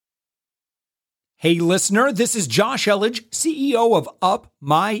Hey, listener, this is Josh Elledge, CEO of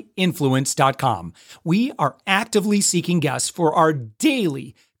UpMyInfluence.com. We are actively seeking guests for our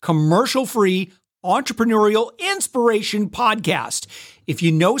daily commercial-free entrepreneurial inspiration podcast. If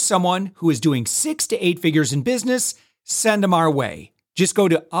you know someone who is doing 6 to 8 figures in business, send them our way. Just go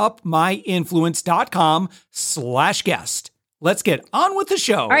to UpMyInfluence.com/guest. Let's get on with the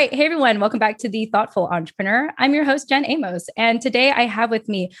show. All right. Hey, everyone. Welcome back to The Thoughtful Entrepreneur. I'm your host, Jen Amos. And today I have with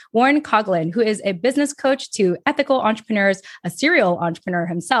me Warren Coughlin, who is a business coach to ethical entrepreneurs, a serial entrepreneur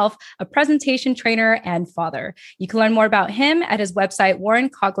himself, a presentation trainer, and father. You can learn more about him at his website,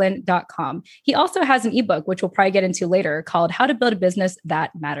 warrencoughlin.com. He also has an ebook, which we'll probably get into later, called How to Build a Business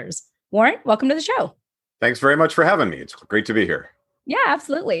That Matters. Warren, welcome to the show. Thanks very much for having me. It's great to be here. Yeah,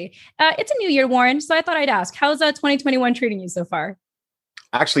 absolutely. It's a new year, Warren. So I thought I'd ask, how's 2021 treating you so far?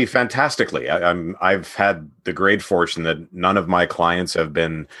 Actually, fantastically. I've had the great fortune that none of my clients have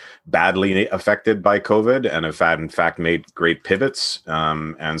been badly affected by COVID and have had, in fact, made great pivots.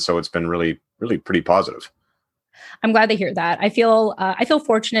 And so it's been really pretty positive. I'm glad to hear that. I feel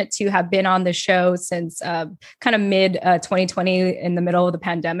fortunate to have been on the show since kind of mid 2020 in the middle of the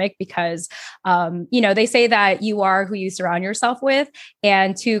pandemic, because, they say that you are who you surround yourself with,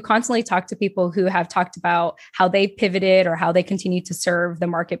 and to constantly talk to people who have talked about how they pivoted or how they continue to serve the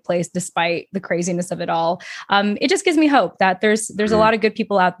marketplace despite the craziness of it all. It just gives me hope that there's a lot of good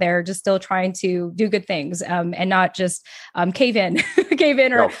people out there just still trying to do good things and not just cave in or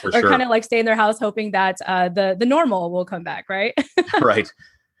kind of like stay in their house hoping that the normal will come back, right? Right.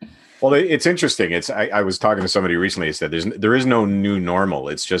 Well, it's interesting. I was talking to somebody recently who said there is no new normal.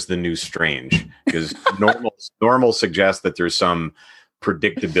 It's just the new strange, because normal suggests that there's some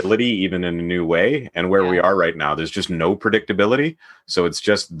predictability even in a new way. And where we are right now, there's just no predictability. So it's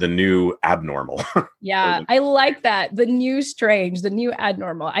just the new abnormal. Yeah, I like that. The new strange, the new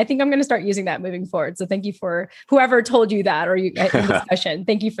abnormal. I think I'm going to start using that moving forward. So thank you for whoever told you that, or you in discussion.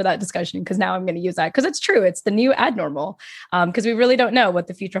 Thank you for that discussion, because now I'm going to use that, because it's true. It's the new abnormal, because we really don't know what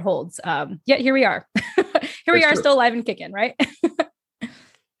the future holds. Yet here we are. We are still alive and kicking, right?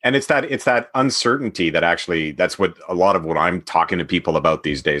 And it's that uncertainty that's what a lot of what I'm talking to people about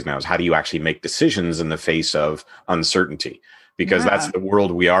these days now is, how do you actually make decisions in the face of uncertainty? Because that's the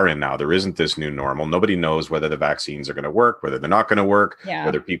world we are in now. There isn't this new normal. Nobody knows whether the vaccines are going to work, whether they're not going to work,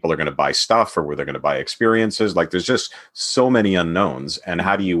 whether people are going to buy stuff or whether they're going to buy experiences. Like, there's just so many unknowns. And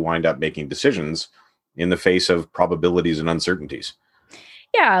how do you wind up making decisions in the face of probabilities and uncertainties?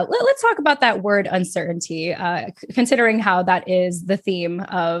 Yeah, let's talk about that word uncertainty, considering how that is the theme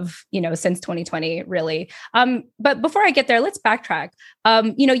of, since 2020, really. But before I get there, let's backtrack.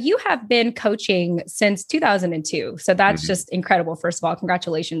 You have been coaching since 2002. So that's just incredible. First of all,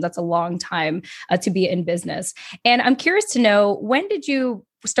 congratulations. That's a long time to be in business. And I'm curious to know, when did you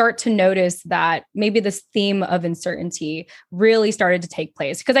start to notice that maybe this theme of uncertainty really started to take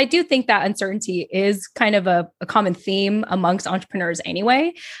place? Because I do think that uncertainty is kind of a common theme amongst entrepreneurs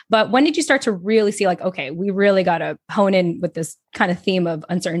anyway. But when did you start to really see, like, okay, we really got to hone in with this kind of theme of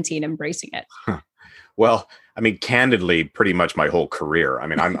uncertainty and embracing it? Well, I mean, candidly, pretty much my whole career. I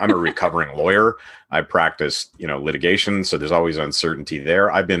mean, I'm a recovering lawyer. I practiced, litigation. So there's always uncertainty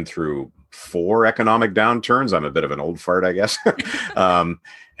there. I've been through 4 economic downturns. I'm a bit of an old fart, I guess.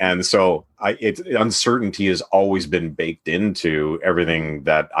 And so uncertainty has always been baked into everything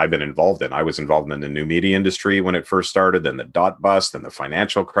that I've been involved in. I was involved in the new media industry when it first started, then the dot bust, then the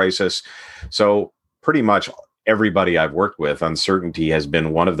financial crisis. So pretty much everybody I've worked with, uncertainty has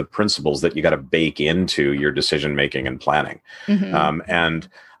been one of the principles that you got to bake into your decision-making and planning. And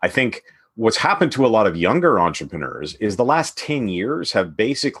I think what's happened to a lot of younger entrepreneurs is the last 10 years have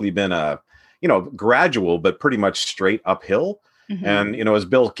basically been a, gradual, but pretty much straight uphill. And, as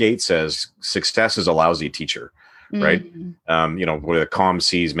Bill Gates says, success is a lousy teacher, right? Where the calm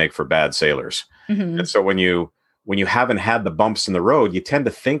seas make for bad sailors. And so when you haven't had the bumps in the road, you tend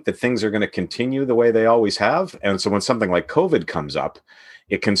to think that things are going to continue the way they always have. And so when something like COVID comes up,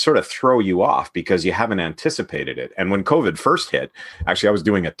 it can sort of throw you off because you haven't anticipated it. And when COVID first hit, actually, I was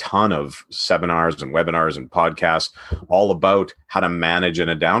doing a ton of seminars and webinars and podcasts all about how to manage in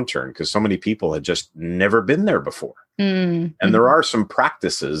a downturn, because so many people had just never been there before. And there are some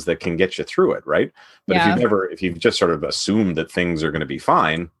practices that can get you through it, right? But if you've just sort of assumed that things are going to be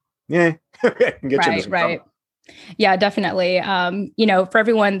fine, it can get you into some trouble. Yeah, definitely. For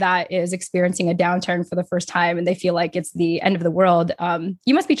everyone that is experiencing a downturn for the first time and they feel like it's the end of the world,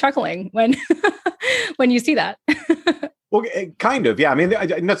 you must be chuckling when when you see that. Well, kind of, yeah. I mean,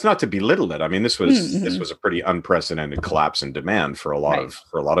 that's not to belittle it. I mean, this was a pretty unprecedented collapse in demand for a lot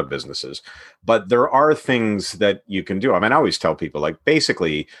of businesses. But there are things that you can do. I mean, I always tell people, like,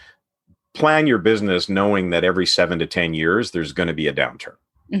 basically, plan your business knowing that every 7 to 10 years, there's going to be a downturn.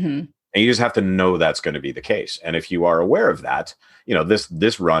 Mm-hmm. And you just have to know that's going to be the case. And if you are aware of that,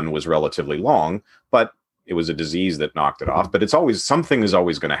 this run was relatively long, but it was a disease that knocked it off. But something is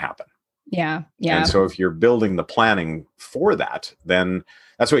always going to happen. Yeah. Yeah. And so if you're building the planning for that, then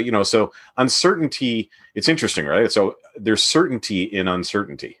that's what, so uncertainty, it's interesting, right? So there's certainty in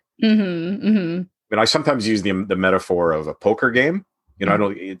uncertainty. Mm-hmm. Mm-hmm. And I sometimes use the metaphor of a poker game.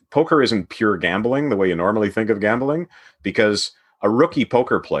 Poker isn't pure gambling the way you normally think of gambling, because a rookie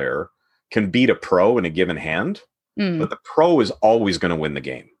poker player can beat a pro in a given hand, but the pro is always going to win the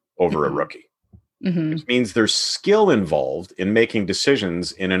game over a rookie. Mm-hmm. Which means there's skill involved in making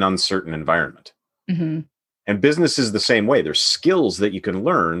decisions in an uncertain environment. Mm-hmm. And business is the same way. There's skills that you can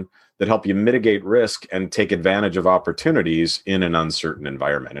learn that help you mitigate risk and take advantage of opportunities in an uncertain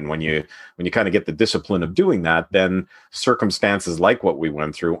environment. And when you kind of get the discipline of doing that, then circumstances like what we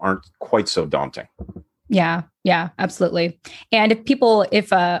went through aren't quite so daunting. Yeah, absolutely. And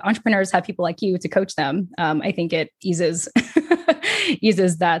if entrepreneurs have people like you to coach them, I think it eases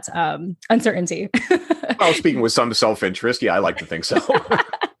that uncertainty. Well, speaking with some self-interest, yeah, I like to think so.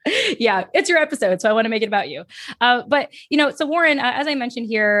 Yeah, it's your episode, so I want to make it about you. But so Warren, as I mentioned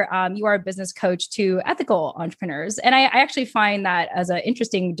here, you are a business coach to ethical entrepreneurs, and I actually find that as an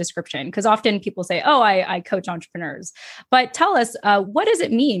interesting description, because often people say, "Oh, I coach entrepreneurs," but tell us, what does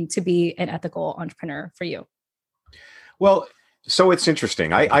it mean to be an ethical entrepreneur for you? Well, so it's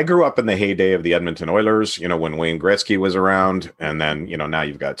interesting. I grew up in the heyday of the Edmonton Oilers, when Wayne Gretzky was around, and then now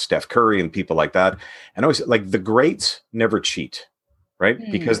you've got Steph Curry and people like that, and always like the greats never cheat. Right?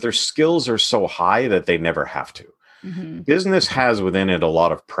 Because their skills are so high that they never have to. Mm-hmm. Business has within it a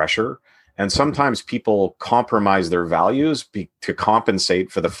lot of pressure. And sometimes people compromise their values to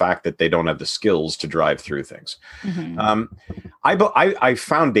compensate for the fact that they don't have the skills to drive through things. Mm-hmm. I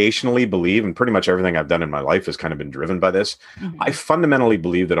foundationally believe, and pretty much everything I've done in my life has kind of been driven by this. Mm-hmm. I fundamentally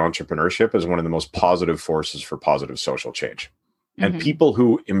believe that entrepreneurship is one of the most positive forces for positive social change. And people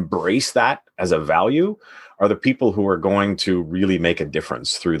who embrace that as a value are the people who are going to really make a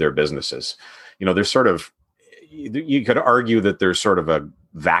difference through their businesses. There's you could argue that there's sort of a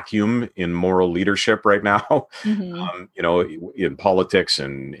vacuum in moral leadership right now, in politics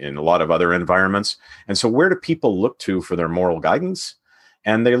and in a lot of other environments. And so where do people look to for their moral guidance?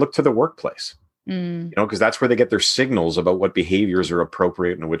 And they look to the workplace, because that's where they get their signals about what behaviors are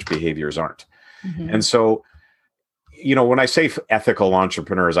appropriate and which behaviors aren't. And so, when I say ethical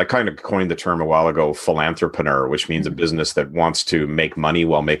entrepreneurs, I kind of coined the term a while ago, philanthropreneur, which means a business that wants to make money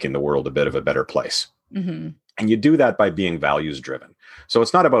while making the world a bit of a better place. And you do that by being values driven. So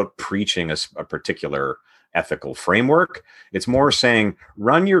it's not about preaching a particular ethical framework. It's more saying,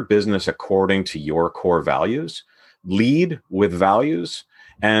 run your business according to your core values, lead with values.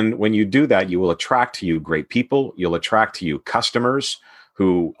 And when you do that, you will attract to you great people. You'll attract to you customers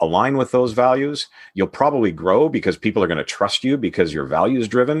who align with those values. You'll probably grow because people are going to trust you because you're values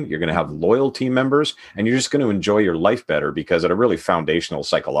driven. You're going to have loyal team members, and you're just going to enjoy your life better because at a really foundational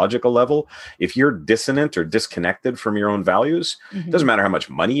psychological level, if you're dissonant or disconnected from your own values, it doesn't matter how much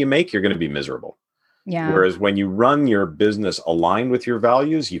money you make, you're going to be miserable. Yeah. Whereas when you run your business aligned with your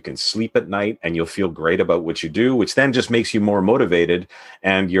values, you can sleep at night and you'll feel great about what you do, which then just makes you more motivated,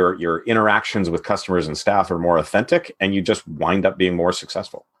 and your interactions with customers and staff are more authentic, and you just wind up being more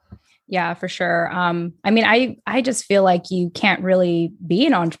successful. Yeah, for sure. I just feel like you can't really be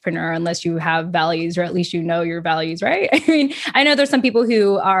an entrepreneur unless you have values, or at least your values, right? I know there's some people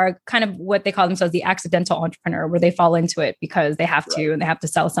who are kind of what they call themselves the accidental entrepreneur, where they fall into it because they have to, and they have to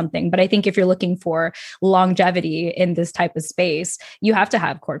sell something. But I think if you're looking for longevity in this type of space, you have to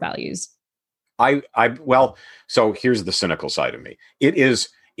have core values. Well, so here's the cynical side of me. It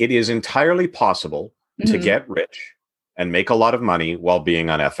is entirely possible to get rich and make a lot of money while being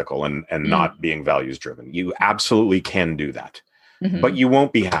unethical and not being values driven. You absolutely can do that, but you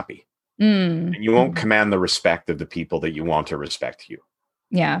won't be happy, and you won't command the respect of the people that you want to respect you.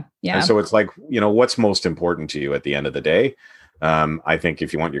 Yeah. Yeah. And so it's like, what's most important to you at the end of the day? I think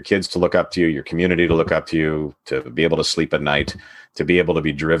if you want your kids to look up to you, your community to look up to you, to be able to sleep at night, to be able to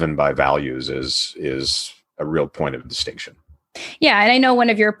be driven by values is a real point of distinction. Yeah. And I know one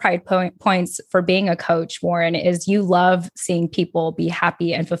of your pride points for being a coach, Warren, is you love seeing people be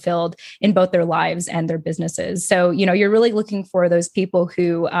happy and fulfilled in both their lives and their businesses. So, you're really looking for those people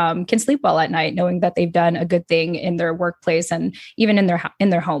who can sleep well at night, knowing that they've done a good thing in their workplace and even in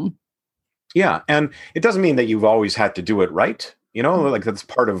their home. Yeah. And it doesn't mean that you've always had to do it right. Like that's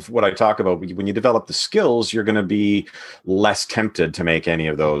part of what I talk about. When you develop the skills, you're going to be less tempted to make any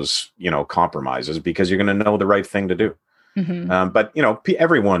of those, compromises, because you're going to know the right thing to do. But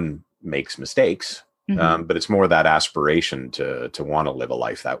everyone makes mistakes, but it's more that aspiration to want to live a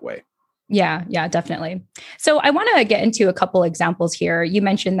life that way. Yeah, definitely. So I want to get into a couple examples here. You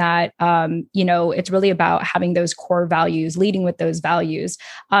mentioned that, it's really about having those core values, leading with those values.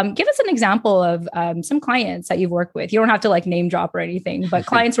 Give us an example of some clients that you've worked with. You don't have to like name drop or anything, but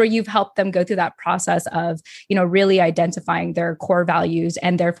clients where you've helped them go through that process of, really identifying their core values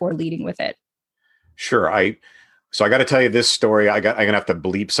and therefore leading with it. Sure. So I got to tell you this story. I'm going to have to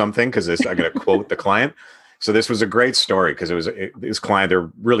bleep something because I'm going to quote the client. So this was a great story because this client, they're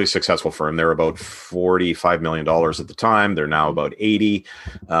really successful firm. They're about $45 million at the time. They're now about 80.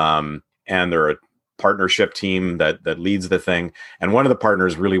 And they're a partnership team that leads the thing. And one of the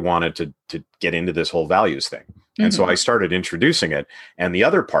partners really wanted to get into this whole values thing. And so I started introducing it. And the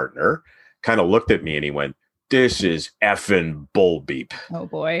other partner kind of looked at me and he went, "This is effing bull beep." Oh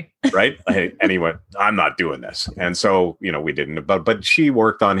boy. Right. And he went, "I'm not doing this." And so, we didn't, but she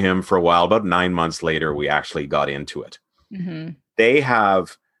worked on him for a while. About 9 months later, we actually got into it. Mm-hmm. They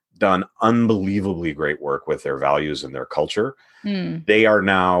have done unbelievably great work with their values and their culture. They are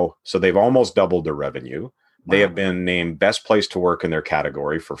now, so they've almost doubled their revenue. Wow. They have been named best place to work in their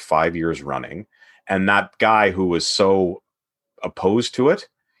category for 5 years running. And that guy who was so opposed to it,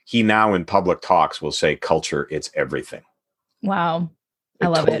 he now in public talks will say, "Culture, it's everything." Wow. I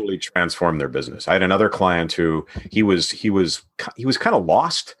love it. Totally transformed their business. I had another client who he was kind of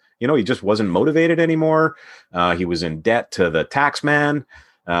lost. He just wasn't motivated anymore. He was in debt to the tax man.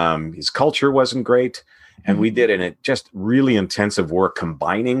 His culture wasn't great. And we did just really intensive work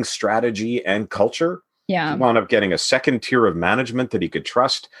combining strategy and culture. Yeah. He wound up getting a second tier of management that he could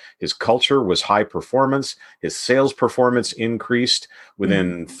trust. His culture was high performance. His sales performance increased.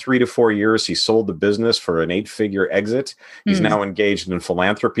 Within 3 to 4 years, he sold the business for an 8-figure exit. He's now engaged in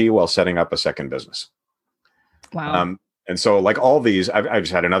philanthropy while setting up a second business. Wow. And so like all these, I've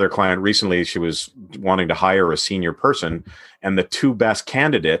just had another client recently. She was wanting to hire a senior person, and the two best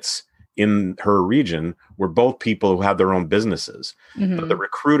candidates in her region were both people who had their own businesses. But the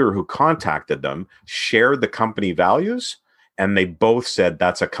recruiter who contacted them shared the company values, and they both said,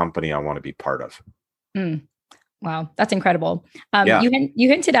 "That's a company I want to be part of." Wow, that's incredible. You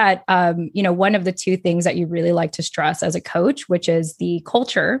hinted at, one of the two things that you really like to stress as a coach, which is the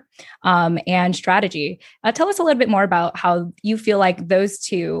culture and strategy. Tell us a little bit more about how you feel like those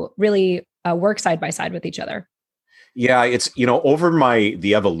two really work side by side with each other. Yeah, it's, over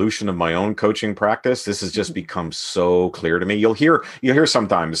the evolution of my own coaching practice, this has just become so clear to me. You'll hear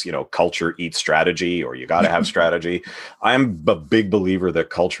sometimes, culture eats strategy, or you got to have strategy. I'm a big believer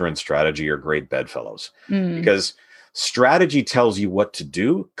that culture and strategy are great bedfellows because strategy tells you what to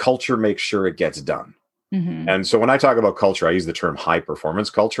do. Culture makes sure it gets done. And so when I talk about culture, I use the term high performance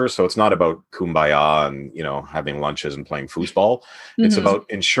culture. So it's not about kumbaya and, having lunches and playing foosball. It's about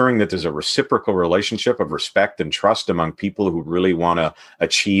ensuring that there's a reciprocal relationship of respect and trust among people who really want to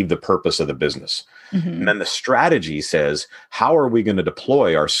achieve the purpose of the business. And then the strategy says, how are we going to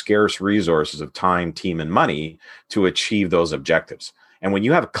deploy our scarce resources of time, team, and money to achieve those objectives? And when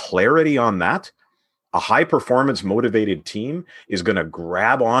you have clarity on that, a high performance motivated team is going to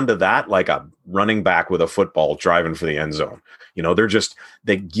grab onto that like a running back with a football driving for the end zone.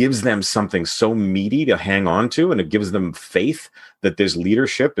 That gives them something so meaty to hang on to, and it gives them faith that this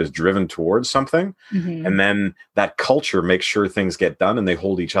leadership is driven towards something. And then that culture makes sure things get done and they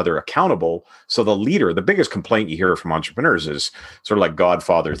hold each other accountable. So the leader, the biggest complaint you hear from entrepreneurs is sort of like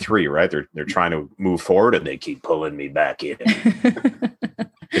Godfather 3, right? They're trying to move forward and they keep pulling me back in.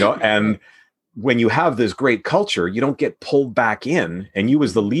 And when you have this great culture, you don't get pulled back in, and you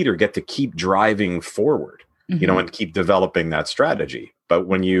as the leader get to keep driving forward, and keep developing that strategy. But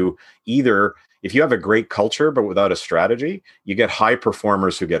when if you have a great culture, but without a strategy, you get high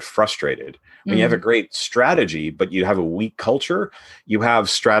performers who get frustrated. When you have a great strategy, but you have a weak culture, you have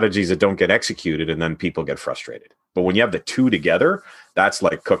strategies that don't get executed, and then people get frustrated. But when you have the two together, that's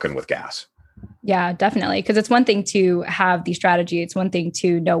like cooking with gas. Yeah, definitely. Because it's one thing to have the strategy. It's one thing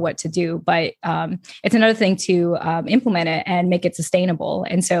to know what to do, but it's another thing to implement it and make it sustainable.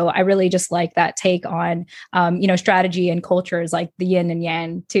 And so I really just like that take on, strategy and culture is like the yin and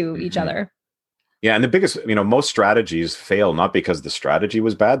yang to each other. Yeah. And the biggest, most strategies fail, not because the strategy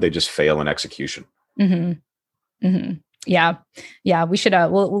was bad. They just fail in execution. Yeah. We should,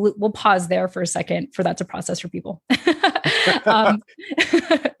 we'll pause there for a second for that to process for people.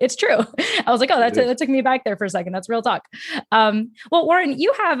 It's true. I was like, oh, that took me back there for a second. That's real talk. Well, Warren,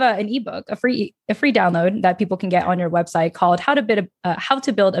 you have an ebook, a free download that people can get on your website called How to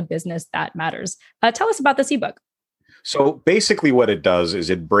Build a Business That Matters. Tell us about this ebook. So basically what it does is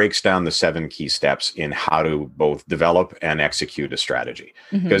it breaks down the 7 key steps in how to both develop and execute a strategy.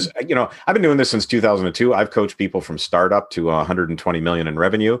 Because, I've been doing this since 2002. I've coached people from startup to 120 million in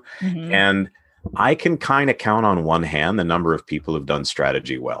revenue. And I can kind of count on one hand the number of people who've done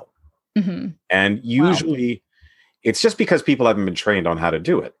strategy well. And usually it's just because people haven't been trained on how to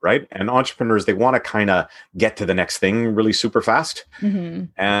do it, right? And entrepreneurs, they want to kind of get to the next thing really super fast.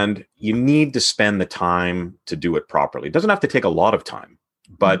 And you need to spend the time to do it properly. It doesn't have to take a lot of time,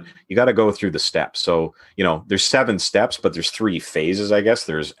 but you got to go through the steps. So, there's 7 steps, but there's 3 phases, I guess.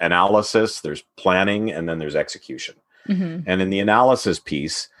 There's analysis, there's planning, and then there's execution. And in the analysis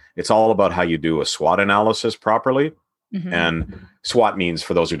piece, it's all about how you do a SWOT analysis properly. And SWOT means,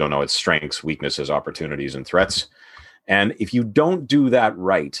 for those who don't know, it's strengths, weaknesses, opportunities, and threats. And if you don't do that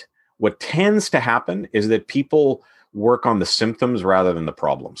right, what tends to happen is that people work on the symptoms rather than the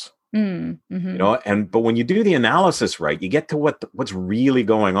problems. But when you do the analysis right, you get to what's really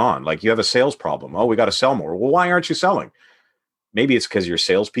going on. Like, you have a sales problem. Oh, we got to sell more. Well, why aren't you selling? Maybe it's because your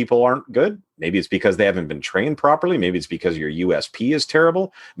salespeople aren't good. Maybe it's because they haven't been trained properly. Maybe it's because your USP is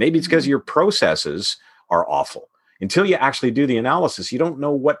terrible. Maybe it's because your processes are awful. Until you actually do the analysis, you don't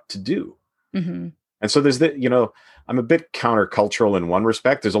know what to do. And so there's I'm a bit countercultural in one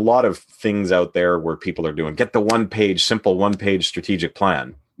respect. There's a lot of things out there where people are doing, get the simple one-page strategic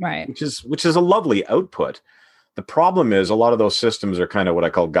plan, right? Which is a lovely output. The problem is a lot of those systems are kind of what I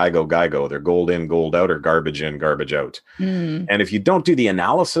call GIGO. They're gold in, gold out, or garbage in, garbage out. And if you don't do the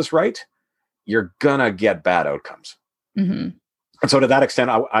analysis right, you're gonna get bad outcomes. And so to that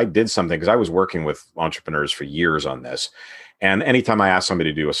extent, I did something, because I was working with entrepreneurs for years on this. And anytime I ask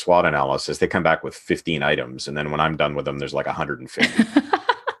somebody to do a SWOT analysis, they come back with 15 items. And then when I'm done with them, there's like 150.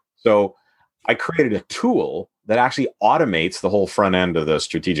 So I created a tool that actually automates the whole front end of the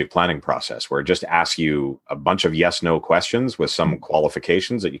strategic planning process, where it just asks you a bunch of yes/no questions with some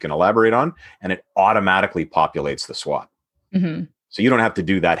qualifications that you can elaborate on, and it automatically populates the SWOT. So you don't have to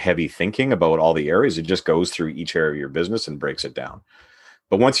do that heavy thinking about all the areas. It just goes through each area of your business and breaks it down.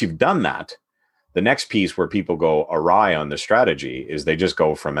 But once you've done that, the next piece where people go awry on the strategy is they just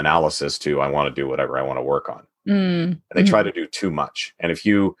go from analysis to, I want to do whatever I want to work on. And they try to do too much. And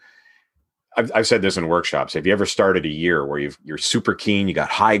I've said this in workshops, if you ever started a year where you're super keen, you got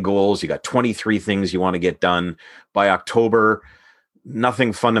high goals, you got 23 things you want to get done by October,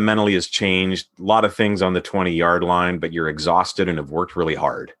 nothing fundamentally has changed, a lot of things on the 20-yard line, but you're exhausted and have worked really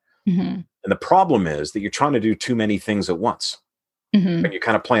hard. And the problem is that you're trying to do too many things at once. And you're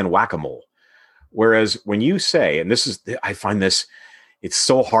kind of playing whack-a-mole. Whereas when you say, and I find this, it's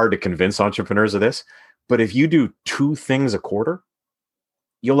so hard to convince entrepreneurs of this, but if you do 2 things a quarter,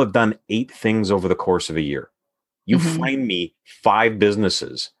 you'll have done 8 things over the course of a year. You find me 5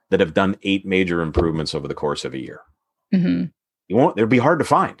 businesses that have done 8 major improvements over the course of a year. It'll be hard to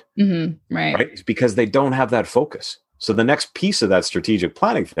find. Right? It's because they don't have that focus. So the next piece of that strategic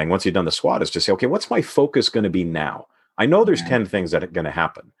planning thing, once you've done the SWOT, is to say, okay, what's my focus going to be now? I know there's 10 things that are going to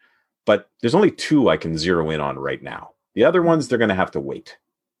happen, but there's only 2 I can zero in on right now. The other ones, they're going to have to wait.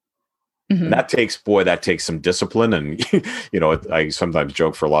 And that takes some discipline. And, I sometimes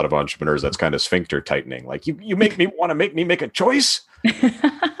joke, for a lot of entrepreneurs, that's kind of sphincter tightening. Like, you make me want to make a choice.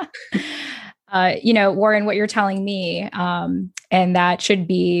 Warren, what you're telling me, and that should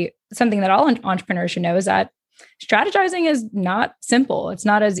be something that all entrepreneurs should know, is that strategizing is not simple. It's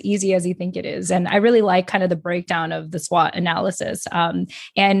not as easy as you think it is. And I really like kind of the breakdown of the SWOT analysis,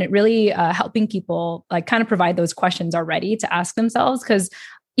 and really helping people like kind of provide those questions already to ask themselves. Because,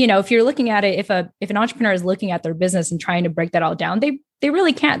 if you're looking at it, if an entrepreneur is looking at their business and trying to break that all down, they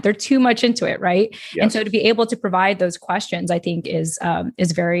really can't. They're too much into it, right? Yes. And so to be able to provide those questions, I think is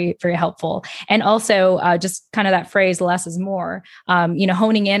very, very helpful. And also just kind of that phrase, less is more,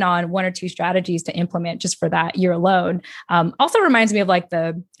 honing in on 1 or 2 strategies to implement just for that year alone. Also reminds me of like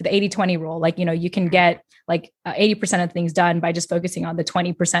the 80-20 rule. Like, you can get like 80% of things done by just focusing on the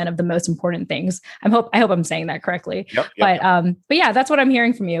 20% of the most important things. I hope I'm saying that correctly. Yep. But yeah, that's what I'm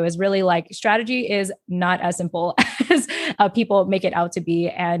hearing from you, is really like strategy is not as simple as people make it out to be.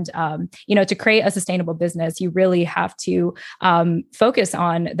 And, to create a sustainable business, you really have to focus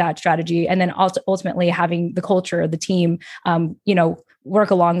on that strategy, and then ultimately having the culture, the team,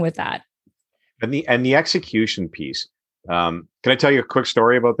 work along with that. And the execution piece. Can I tell you a quick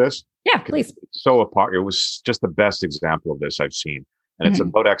story about this? Yeah, please. It was just the best example of this I've seen. And it's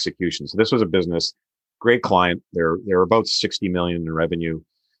about execution. So this was a business, great client. They're about 60 million in revenue.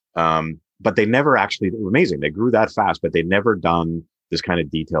 But they never actually, it was amazing. They grew that fast, but they'd never done this kind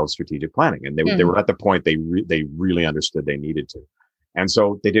of detailed strategic planning. And they were at the point they really understood they needed to. And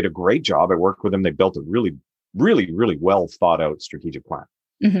so they did a great job. I worked with them. They built a really really, really well thought out strategic plan.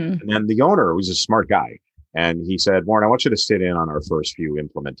 And then the owner was a smart guy. And he said, Warren, I want you to sit in on our first few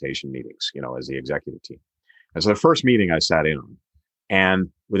implementation meetings, as the executive team. And so the first meeting I sat in on, and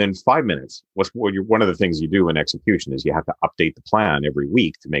within 5 minutes, one of the things you do in execution is you have to update the plan every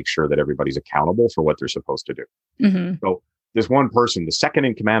week to make sure that everybody's accountable for what they're supposed to do. So this one person, the second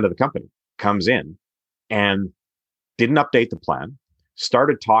in command of the company, comes in and didn't update the plan,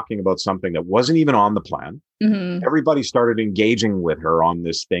 started talking about something that wasn't even on the plan. Everybody started engaging with her on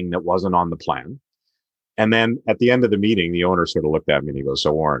this thing that wasn't on the plan. And then at the end of the meeting, the owner sort of looked at me and he goes,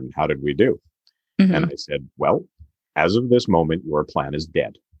 so Warren, how did we do? And I said, well, as of this moment, your plan is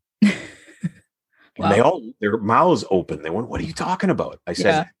dead. And they all, their mouths open. They went, what are you talking about? I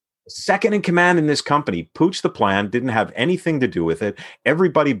said, second in command in this company pooched the plan, didn't have anything to do with it.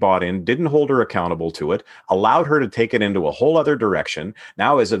 Everybody bought in, didn't hold her accountable to it, allowed her to take it into a whole other direction.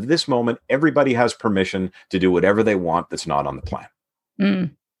 Now, as of this moment, everybody has permission to do whatever they want that's not on the plan.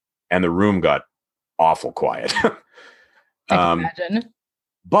 And the room got awful quiet. I can imagine.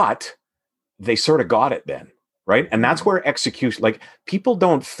 But they sort of got it then, right? And that's where execution, like people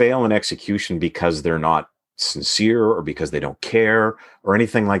don't fail in execution because they're not sincere or because they don't care or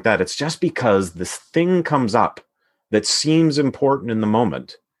anything like that. It's just because this thing comes up that seems important in the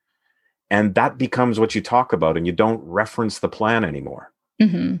moment. And that becomes what you talk about, and you don't reference the plan anymore.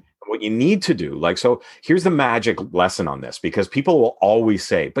 What you need to do, so here's the magic lesson on this, because people will always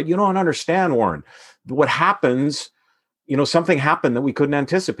say, but you don't understand, Warren, what happens, something happened that we couldn't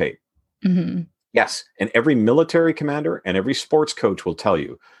anticipate. Yes. And every military commander and every sports coach will tell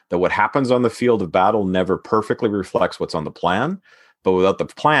you that what happens on the field of battle never perfectly reflects what's on the plan, but without the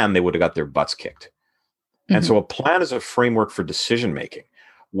plan, they would have got their butts kicked. And so a plan is a framework for decision-making.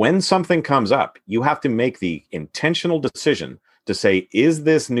 When something comes up, you have to make the intentional decision to say, is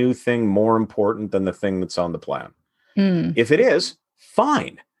this new thing more important than the thing that's on the plan? If it is,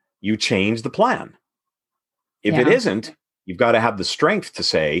 fine. You change the plan. If it isn't, you've got to have the strength to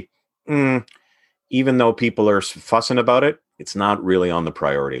say, even though people are fussing about it, it's not really on the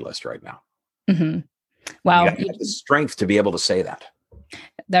priority list right now. Wow. You have the strength to be able to say that.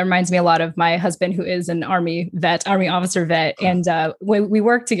 That reminds me a lot of my husband, who is an Army officer vet. And we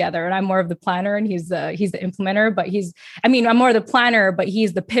work together, and I'm more of the planner and he's the implementer, but I'm more of the planner, but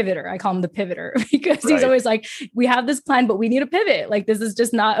he's the pivoter. I call him the pivoter because he's always like, we have this plan, but we need a pivot. Like, this is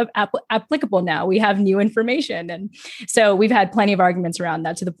just not applicable now. We have new information. And so we've had plenty of arguments around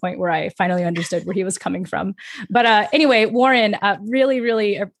that, to the point where I finally understood where he was coming from. But anyway, Warren, really,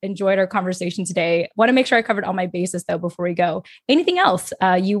 really enjoyed our conversation today. Want to make sure I covered all my bases though, before we go. Anything else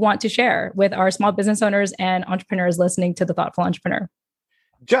you want to share with our small business owners and entrepreneurs listening to The Thoughtful Entrepreneur?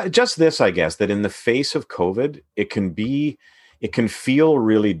 Just this, I guess, that in the face of COVID, it can feel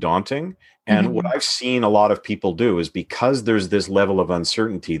really daunting. And what I've seen a lot of people do is, because there's this level of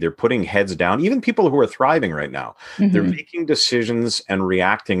uncertainty, they're putting heads down. Even people who are thriving right now, they're making decisions and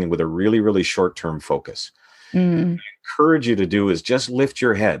reacting with a really, really short-term focus. What I encourage you to do is just lift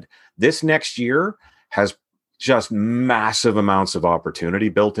your head. This next year has just massive amounts of opportunity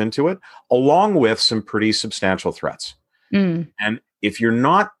built into it, along with some pretty substantial threats. And if you're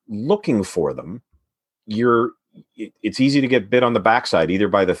not looking for them, it's easy to get bit on the backside, either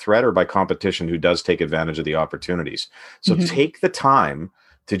by the threat or by competition who does take advantage of the opportunities. So take the time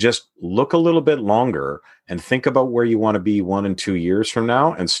to just look a little bit longer and think about where you want to be 1 and 2 years from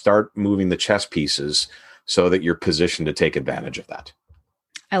now, and start moving the chess pieces so that you're positioned to take advantage of that.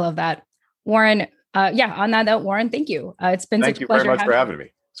 I love that. Warren, on that note, Warren, thank you. It's been such a pleasure. Thank you very much for having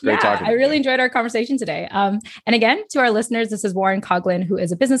me. It's great talking to you. I really enjoyed our conversation today. And again, to our listeners, this is Warren Coughlin, who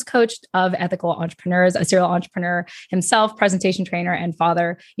is a business coach of ethical entrepreneurs, a serial entrepreneur himself, presentation trainer, and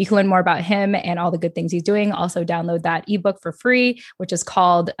father. You can learn more about him and all the good things he's doing. Also download that ebook for free, which is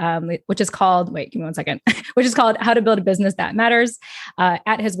called, wait, give me one second, which is called How to Build a Business That Matters,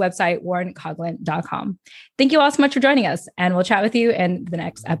 at his website, warrencoughlin.com. Thank you all so much for joining us, and we'll chat with you in the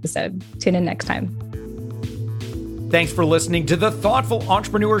next episode. Tune in next time. Thanks for listening to The Thoughtful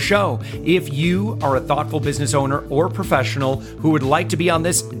Entrepreneur Show. If you are a thoughtful business owner or professional who would like to be on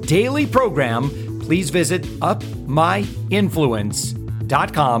this daily program, please visit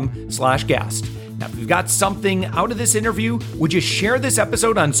upmyinfluence.com/guest. Now, if you've got something out of this interview, would you share this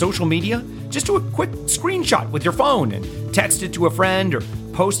episode on social media? Just do a quick screenshot with your phone and text it to a friend, or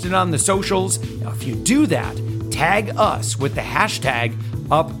post it on the socials. Now, if you do that, tag us with the hashtag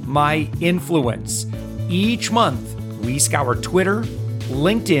UpMyInfluence. Each month, we scour Twitter,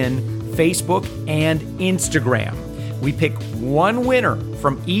 LinkedIn, Facebook, and Instagram. We pick one winner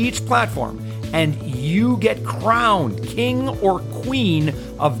from each platform, and you get crowned king or queen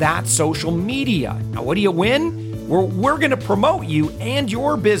of that social media. Now, what do you win? We're going to promote you and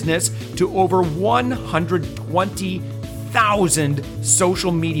your business to over 120,000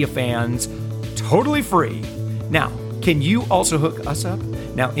 social media fans, totally free. Now, can you also hook us up?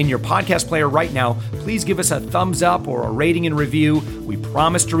 Now, in your podcast player right now, please give us a thumbs up or a rating and review. We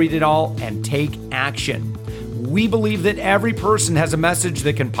promise to read it all and take action. We believe that every person has a message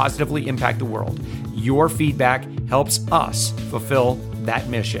that can positively impact the world. Your feedback helps us fulfill that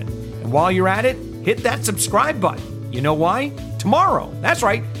mission. And while you're at it, hit that subscribe button. You know why? Tomorrow, that's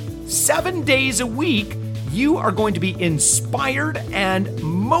right, 7 days a week, you are going to be inspired and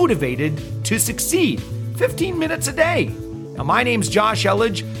motivated to succeed. 15 minutes a day. Now, my name's Josh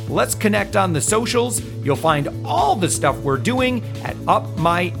Elledge. Let's connect on the socials. You'll find all the stuff we're doing at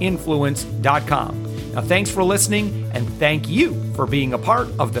upmyinfluence.com. Now, thanks for listening, and thank you for being a part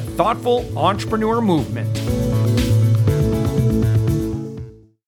of the Thoughtful Entrepreneur Movement.